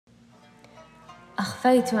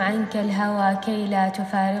أخفيت عنك الهوى كي لا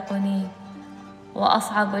تفارقني،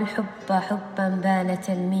 وأصعب الحب حبا بان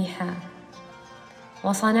تلميحا،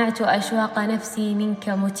 وصنعت أشواق نفسي منك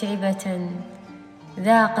متعبة،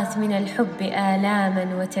 ذاقت من الحب آلاما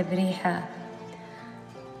وتبريحا.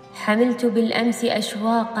 حملت بالأمس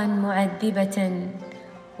أشواقا معذبة،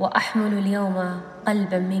 وأحمل اليوم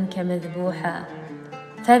قلبا منك مذبوحا.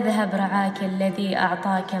 فاذهب رعاك الذي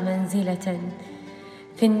أعطاك منزلة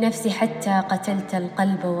في النفس حتى قتلت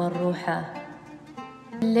القلب والروح.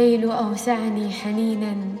 الليل أوسعني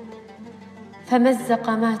حنينا فمزق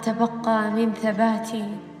ما تبقى من ثباتي،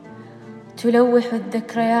 تلوح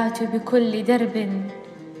الذكريات بكل درب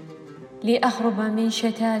لأهرب من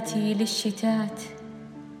شتاتي للشتات.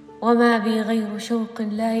 وما بي غير شوق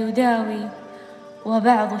لا يداوي،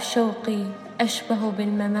 وبعض الشوق أشبه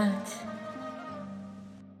بالممات.